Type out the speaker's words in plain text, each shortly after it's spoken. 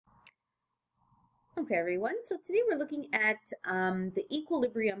Okay, everyone. So today we're looking at the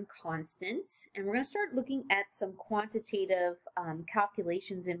equilibrium constant, and we're going to start looking at some quantitative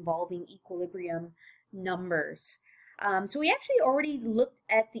calculations involving equilibrium numbers. So we actually already looked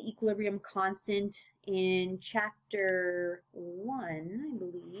at the equilibrium constant in chapter 1, I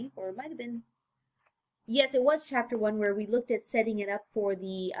believe, or it might have been, yes, it was chapter 1 where we looked at setting it up for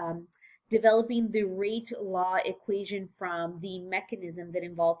the developing the rate law equation from the mechanism that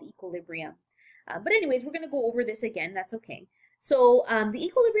involved equilibrium. But anyways, we're going to go over this again. That's okay. So the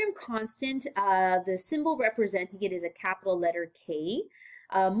equilibrium constant, the symbol representing it is a capital letter K.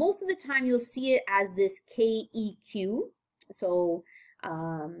 Most of the time you'll see it as this KEQ. So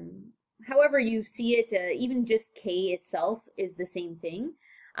however you see it, even just K itself is the same thing.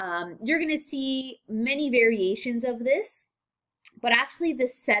 You're going to see many variations of this, but actually the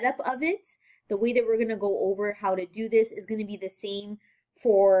setup of it, the way that we're going to go over how to do this is going to be the same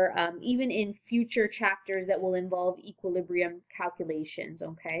for even in future chapters that will involve equilibrium calculations,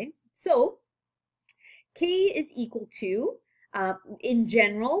 okay? So K is equal to, in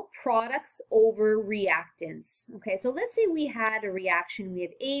general, products over reactants, okay? So let's say we had a reaction, we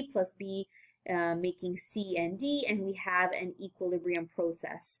have A plus B making C and D, and we have an equilibrium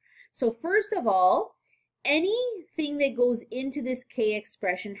process. So first of all, anything that goes into this K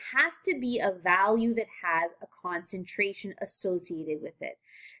expression has to be a value that has a concentration associated with it.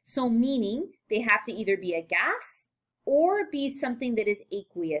 So meaning they have to either be a gas or be something that is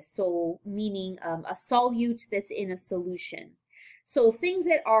aqueous, so meaning a solute that's in a solution. So things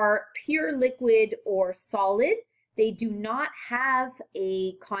that are pure liquid or solid, they do not have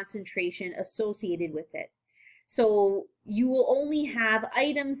a concentration associated with it. So you will only have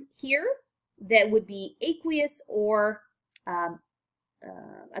items here that would be aqueous or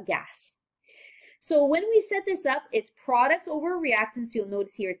a gas. So when we set this up, it's products over reactants. You'll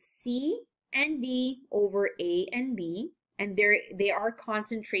notice here it's C and D over A and B, and they are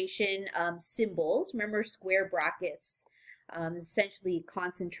concentration symbols. Remember, square brackets is essentially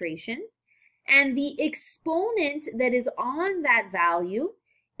concentration. And the exponent that is on that value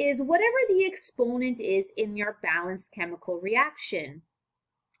is whatever the exponent is in your balanced chemical reaction.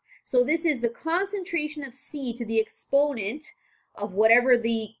 So this is the concentration of C to the exponent of whatever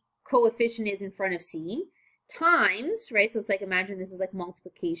the coefficient is in front of C times, right? So it's like, imagine this is like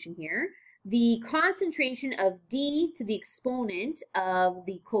multiplication here. The concentration of D to the exponent of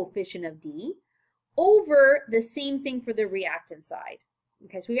the coefficient of D over the same thing for the reactant side.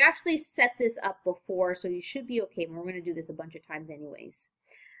 Okay, so we actually set this up before, so you should be okay. We're going to do this a bunch of times anyways.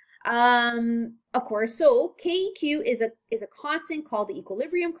 Of course, so KEQ is a constant called the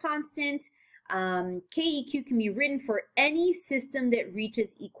equilibrium constant. KEQ can be written for any system that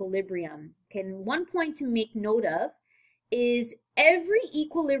reaches equilibrium. Okay, and one point to make note of is every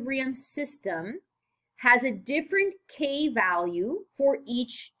equilibrium system has a different K value for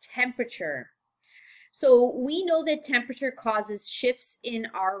each temperature. So we know that temperature causes shifts in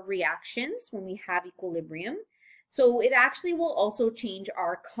our reactions when we have equilibrium. So it actually will also change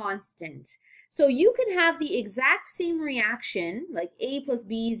our constant. So you can have the exact same reaction, like A plus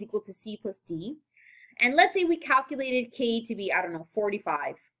B is equal to C plus D. And let's say we calculated K to be, I don't know,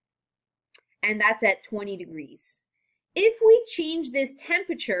 45. And that's at 20 degrees. If we change this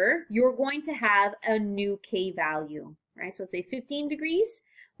temperature, you're going to have a new K value, right? So let's say 15 degrees.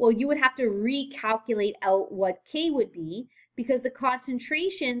 Well, you would have to recalculate out what K would be, because the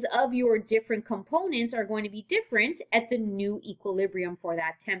concentrations of your different components are going to be different at the new equilibrium for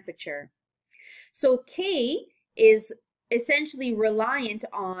that temperature. So K is essentially reliant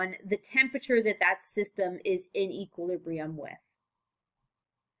on the temperature that that system is in equilibrium with.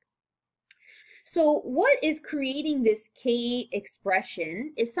 So what is creating this K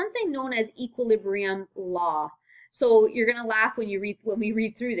expression is something known as equilibrium law. So you're going to laugh when we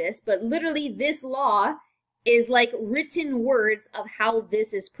read through this, but literally this law is like written words of how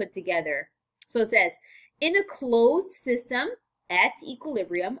this is put together. So it says, in a closed system at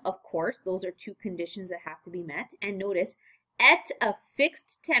equilibrium, of course, those are two conditions that have to be met. And notice, at a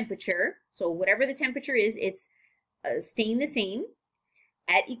fixed temperature, so whatever the temperature is, it's staying the same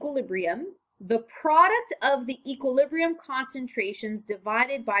at equilibrium. The product of the equilibrium concentrations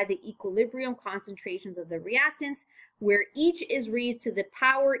divided by the equilibrium concentrations of the reactants, where each is raised to the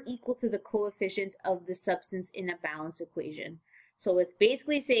power equal to the coefficient of the substance in a balanced equation. So it's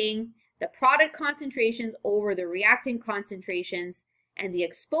basically saying the product concentrations over the reactant concentrations, and the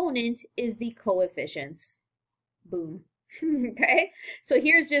exponent is the coefficients. Boom. Okay, so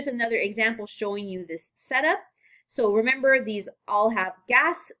here's just another example showing you this setup. So remember, these all have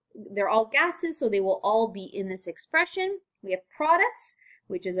gas, they're all gases, so they will all be in this expression. We have products,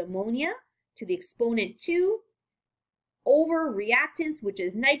 which is ammonia, to the exponent 2 over reactants, which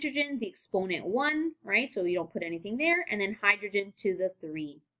is nitrogen, the exponent 1, right? So you don't put anything there, and then hydrogen to the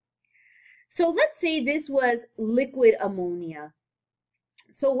 3. So let's say this was liquid ammonia.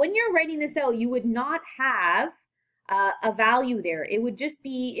 So when you're writing this out, you would not have a value there. It would just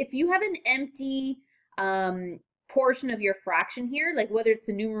be, if you have an empty portion of your fraction here, like whether it's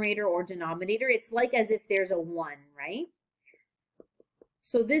the numerator or denominator, it's like as if there's a 1, right?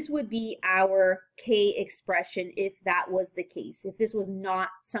 So this would be our K expression if that was the case, if this was not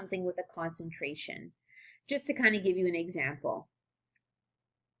something with a concentration, just to kind of give you an example.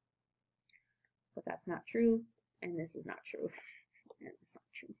 But that's not true, and this is not true, and it's not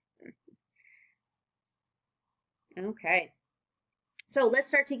true. Okay, so let's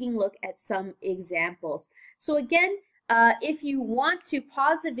start taking a look at some examples. So again, if you want to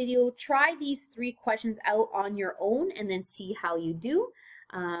pause the video, try these 3 questions out on your own and then see how you do.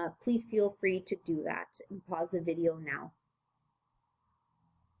 Please feel free to do that and pause the video now.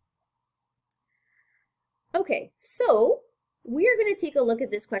 Okay, so we're going to take a look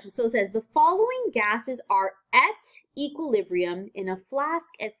at this question. So it says the following gases are at equilibrium in a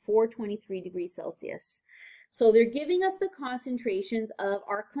flask at 423 degrees Celsius. So they're giving us the concentrations of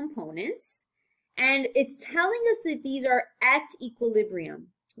our components, and it's telling us that these are at equilibrium.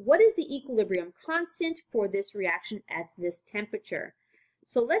 What is the equilibrium constant for this reaction at this temperature?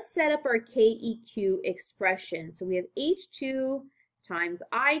 So let's set up our KEQ expression. So we have H2 times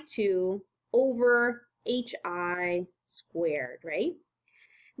I2 over HI squared, right?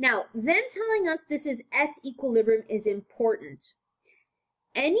 Now, them telling us this is at equilibrium is important.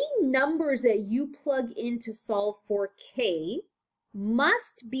 Any numbers that you plug in to solve for K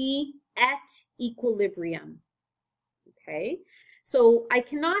must be at equilibrium, okay? So I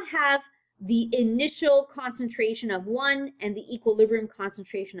cannot have the initial concentration of one and the equilibrium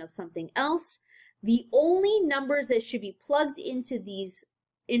concentration of something else. The only numbers that should be plugged into this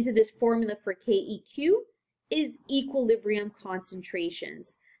formula for KEQ is equilibrium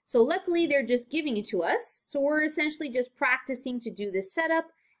concentrations. So luckily they're just giving it to us. So we're essentially just practicing to do this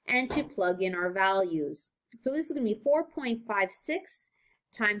setup and to plug in our values. So this is going to be 4.56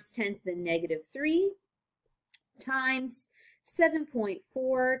 times 10 to the negative 3 times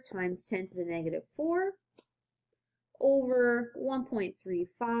 7.4 times 10 to the negative 4 over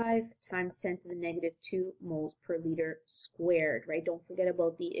 1.35 times 10 to the negative 2 moles per liter squared, right? Don't forget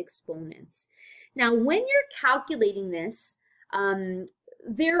about the exponents. Now, when you're calculating this,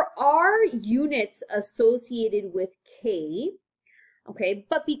 there are units associated with K, okay?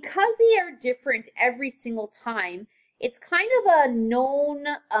 But because they are different every single time, it's kind of a known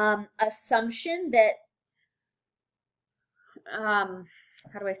assumption that how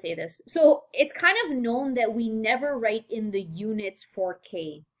do I say this? So it's kind of known that we never write in the units for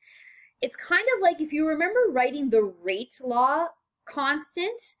K. It's kind of like if you remember writing the rate law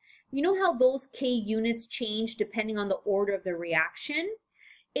constant, you know how those K units change depending on the order of the reaction?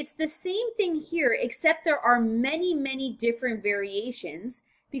 It's the same thing here, except there are many, many different variations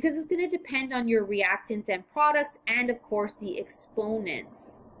because it's going to depend on your reactants and products and, of course, the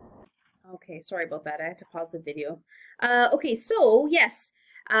exponents. Okay, sorry about that. I had to pause the video. Okay, so yes,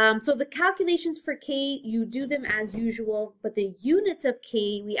 so the calculations for K, you do them as usual, but the units of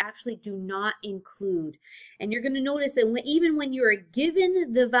K we actually do not include. And you're going to notice that even when you are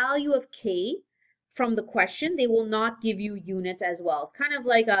given the value of K from the question, they will not give you units as well. It's kind of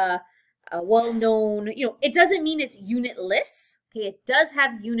like a well-known, you know, it doesn't mean it's unitless. Okay, it does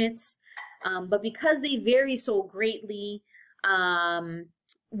have units, but because they vary so greatly,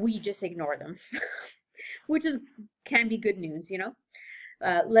 we just ignore them, which can be good news, you know,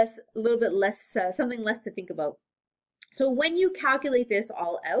 a little bit less, something less to think about. So when you calculate this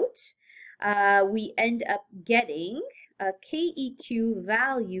all out, we end up getting a KEQ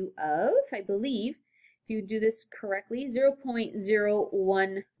value of, I believe, if you do this correctly,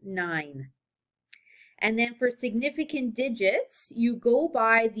 0.019. And then for significant digits, you go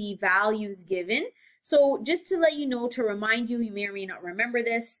by the values given. So just to let you know, to remind you, you may or may not remember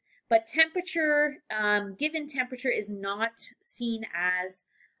this, but temperature, given temperature is not seen as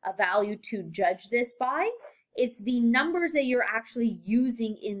a value to judge this by. It's the numbers that you're actually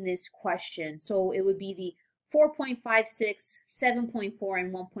using in this question. So it would be the 4.56, 7.4,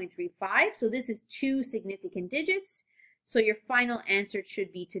 and 1.35. So this is 2 significant digits. So your final answer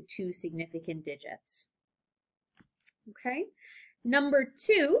should be to 2 significant digits. Okay. Number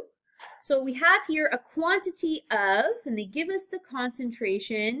 2. So we have here a quantity of, and they give us the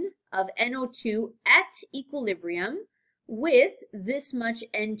concentration of NO2 at equilibrium with this much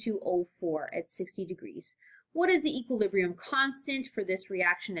N2O4 at 60 degrees. what is the equilibrium constant for this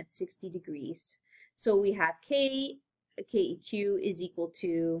reaction at 60 degrees? So we have KEQ is equal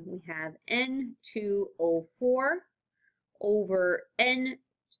to, we have N2O4 over NO2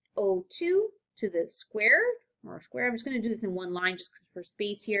 to the square. I'm just going to do this in one line just for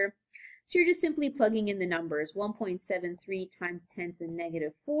space here. So you're just simply plugging in the numbers. 1.73 times 10 to the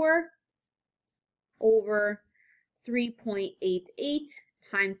negative 4 over 3.88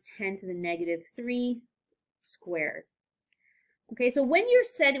 times 10 to the negative 3 squared. Okay, so when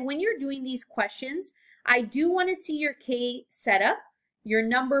you're doing these questions, I do want to see your K setup, your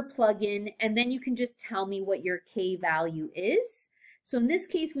number plug in, and then you can just tell me what your K value is. So in this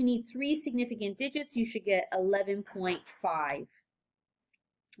case, we need 3 significant digits. You should get 11.5.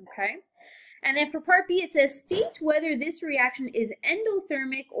 Okay. And then for part B, it says state whether this reaction is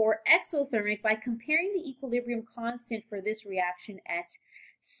endothermic or exothermic by comparing the equilibrium constant for this reaction at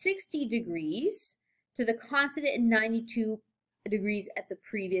 60 degrees to the constant at 92 degrees at the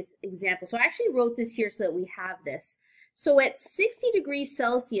previous example. So I actually wrote this here so that we have this. So at 60 degrees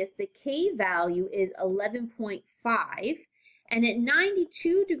Celsius, the K value is 11.5. And at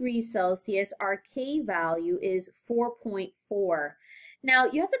 92 degrees Celsius, our K value is 4.4. Now,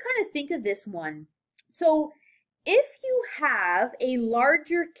 you have to kind of think of this one. So if you have a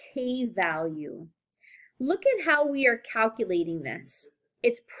larger K value, look at how we are calculating this.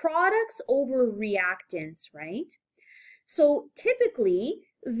 It's products over reactants, right? So typically,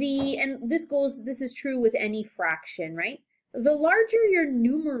 and this is true with any fraction, right? The larger your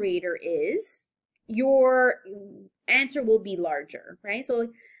numerator is, your answer will be larger, right?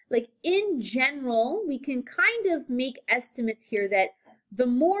 So like in general, we can kind of make estimates here that the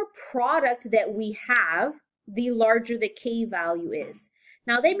more product that we have, the larger the K value is.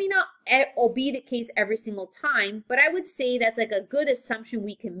 Now, they may not be the case every single time, but I would say that's like a good assumption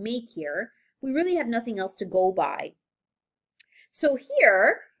we can make here. We really have nothing else to go by. So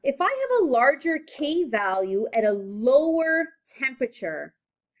here, if I have a larger K value at a lower temperature,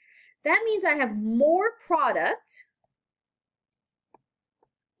 that means I have more product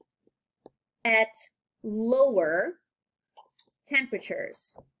at lower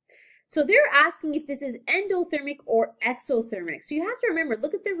temperatures. So they're asking if this is endothermic or exothermic. So you have to remember,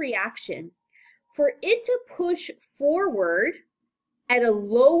 look at the reaction. For it to push forward at a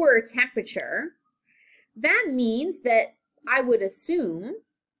lower temperature, that means that I would assume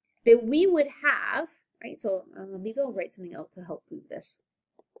that we would have, right? So maybe I'll write something out to help prove this.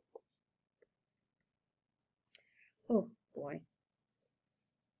 Oh boy,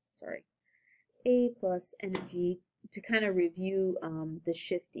 sorry. A plus energy to kind of review the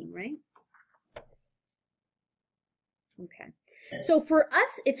shifting, right? Okay. So for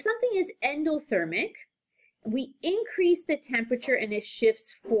us, if something is endothermic, we increase the temperature and it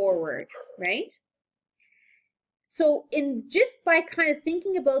shifts forward, right? So just by kind of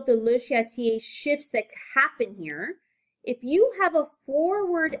thinking about the Le Chatellier shifts that happen here, if you have a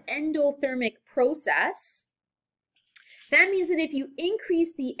forward endothermic process, that means that if you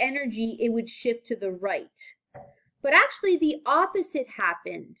increase the energy, it would shift to the right. But actually the opposite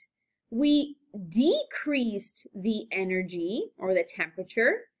happened. We decreased the energy or the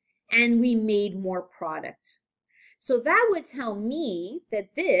temperature and we made more product. So that would tell me that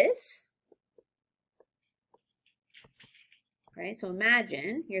this, right? So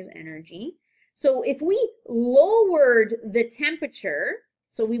imagine, here's energy. So if we lowered the temperature,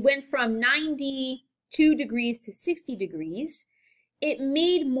 so we went from 92 degrees to 60 degrees, it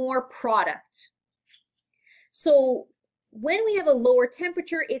made more product. So when we have a lower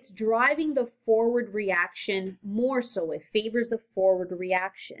temperature, it's driving the forward reaction more so. It favors the forward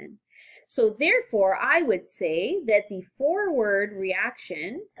reaction. So therefore, I would say that the forward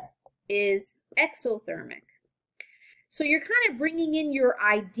reaction is exothermic. So you're kind of bringing in your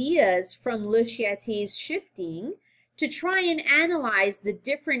ideas from Le Chatelier's shifting to try and analyze the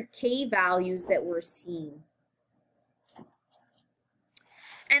different K values that we're seeing.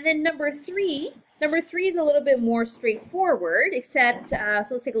 And then number three is a little bit more straightforward, except, so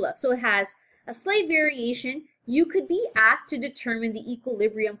let's take a look. So it has a slight variation. You could be asked to determine the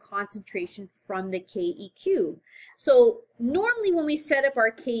equilibrium concentration from the KEQ. So normally when we set up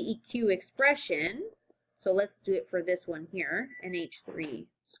our KEQ expression, so let's do it for this one here, NH3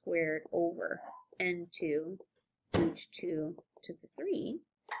 squared over N2 H2 to the 3.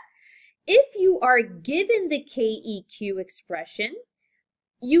 If you are given the KEQ expression,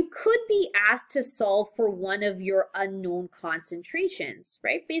 you could be asked to solve for one of your unknown concentrations,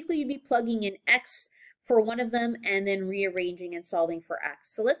 right? Basically, you'd be plugging in X for one of them and then rearranging and solving for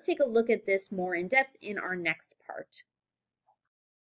X. So let's take a look at this more in depth in our next part.